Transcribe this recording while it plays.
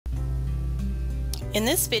In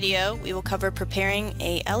this video, we will cover preparing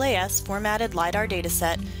a LAS formatted LiDAR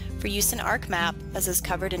dataset for use in ArcMap, as is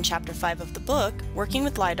covered in Chapter 5 of the book, Working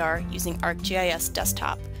with LiDAR using ArcGIS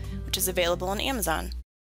Desktop, which is available on Amazon.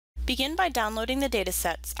 Begin by downloading the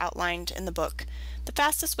datasets outlined in the book. The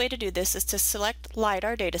fastest way to do this is to select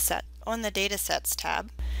LiDAR dataset on the Datasets tab,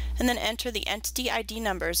 and then enter the Entity ID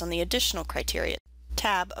numbers on the Additional Criteria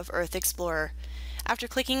tab of Earth Explorer. After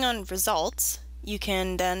clicking on Results, you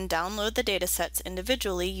can then download the datasets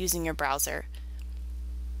individually using your browser.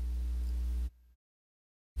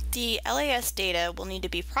 The LAS data will need to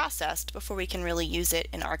be processed before we can really use it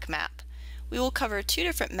in ArcMap. We will cover two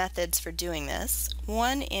different methods for doing this,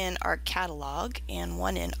 one in ArcCatalog and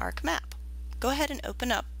one in ArcMap. Go ahead and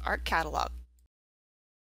open up ArcCatalog.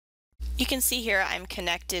 You can see here I'm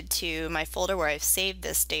connected to my folder where I've saved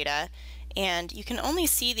this data, and you can only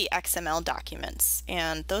see the XML documents,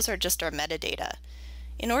 and those are just our metadata.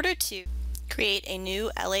 In order to create a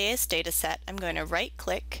new LAS dataset, I'm going to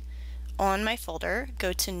right-click on my folder,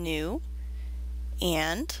 go to New,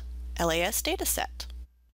 and LAS Dataset.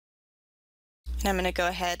 And I'm going to go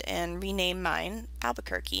ahead and rename mine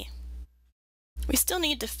Albuquerque. We still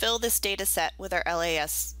need to fill this dataset with our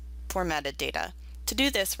LAS formatted data. To do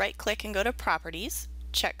this, right-click and go to Properties,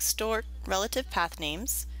 check Store Relative Path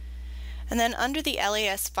Names, and then under the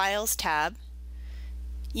LAS Files tab,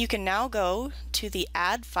 you can now go to the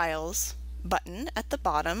Add Files button at the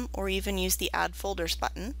bottom, or even use the Add Folders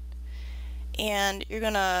button. And you're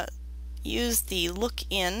going to use the Look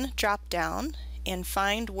In drop-down and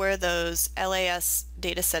find where those LAS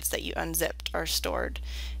datasets that you unzipped are stored.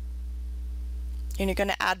 And you're going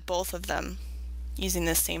to add both of them using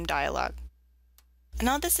this same dialog. And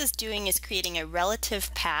all this is doing is creating a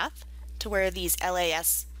relative path to where these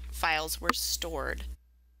LAS files were stored.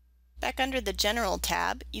 Back under the General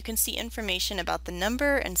tab, you can see information about the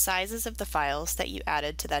number and sizes of the files that you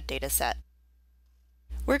added to that dataset.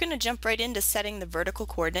 We're going to jump right into setting the vertical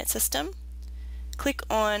coordinate system. Click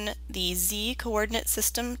on the Z coordinate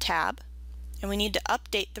system tab, and we need to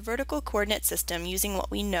update the vertical coordinate system using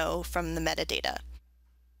what we know from the metadata.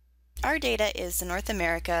 Our data is the North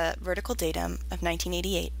America vertical datum of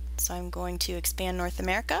 1988, so I'm going to expand North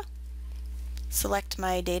America, select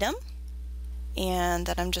my datum, and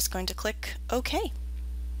then I'm just going to click OK.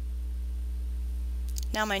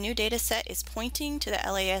 Now my new data set is pointing to the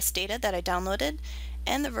LAS data that I downloaded,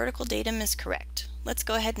 and the vertical datum is correct. Let's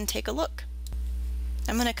go ahead and take a look.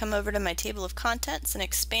 I'm going to come over to my table of contents and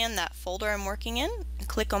expand that folder I'm working in, and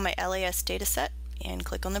click on my LAS dataset and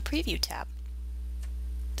click on the Preview tab.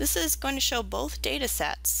 This is going to show both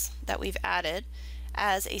datasets that we've added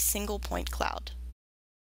as a single point cloud.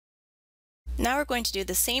 Now we're going to do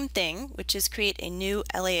the same thing, which is create a new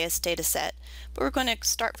LAS dataset, but we're going to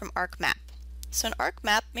start from ArcMap. So in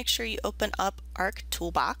ArcMap, make sure you open up Arc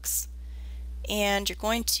Toolbox, and you're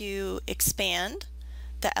going to expand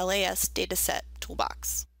the LAS dataset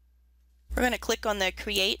toolbox. We're going to click on the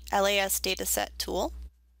Create LAS Dataset tool,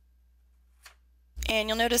 and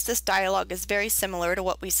you'll notice this dialog is very similar to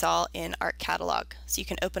what we saw in ArcCatalog. So you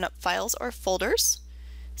can open up files or folders.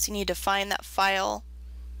 So you need to find that file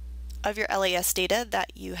of your LAS data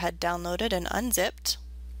that you had downloaded and unzipped.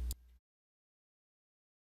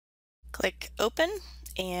 Click Open,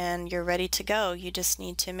 and you're ready to go. You just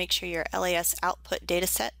need to make sure your LAS output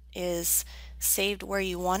dataset is saved where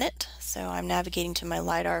you want it. So I'm navigating to my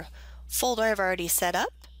LiDAR folder I've already set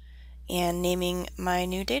up and naming my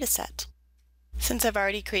new dataset. Since I've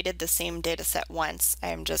already created the same dataset once,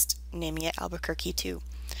 I'm just naming it Albuquerque 2.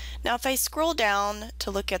 Now if I scroll down to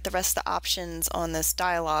look at the rest of the options on this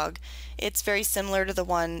dialog, it's very similar to the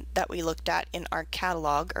one that we looked at in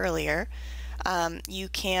ArcCatalog earlier. You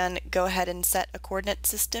can go ahead and set a coordinate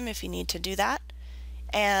system if you need to do that.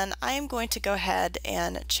 And I am going to go ahead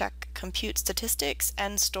and check Compute Statistics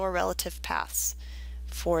and Store Relative Paths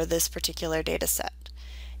for this particular dataset.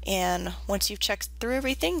 And once you've checked through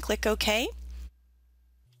everything, click OK.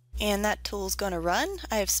 And that tool is going to run.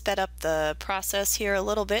 I have sped up the process here a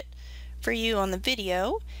little bit for you on the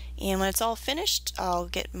video, and when it's all finished, I'll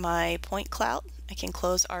get my point cloud. I can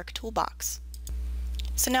close Arc Toolbox.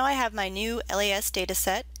 So now I have my new LAS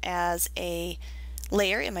dataset as a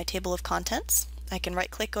layer in my table of contents. I can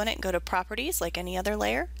right-click on it and go to Properties like any other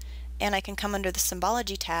layer, and I can come under the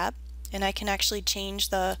Symbology tab, and I can actually change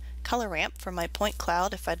the color ramp for my point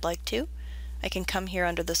cloud if I'd like to. I can come here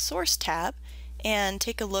under the Source tab and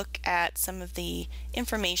take a look at some of the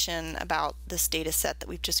information about this data set that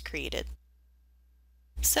we've just created.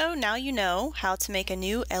 So now you know how to make a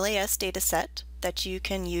new LAS data set that you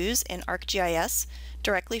can use in ArcGIS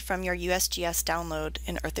directly from your USGS download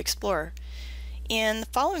in Earth Explorer. In the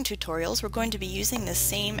following tutorials, we're going to be using this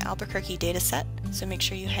same Albuquerque dataset, so make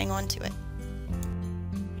sure you hang on to it.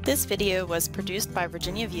 This video was produced by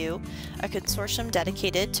Virginia View, a consortium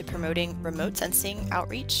dedicated to promoting remote sensing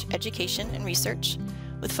outreach, education, and research,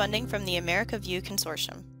 with funding from the America View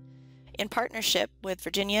Consortium, in partnership with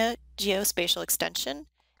Virginia Geospatial Extension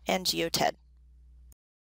and GeoTED.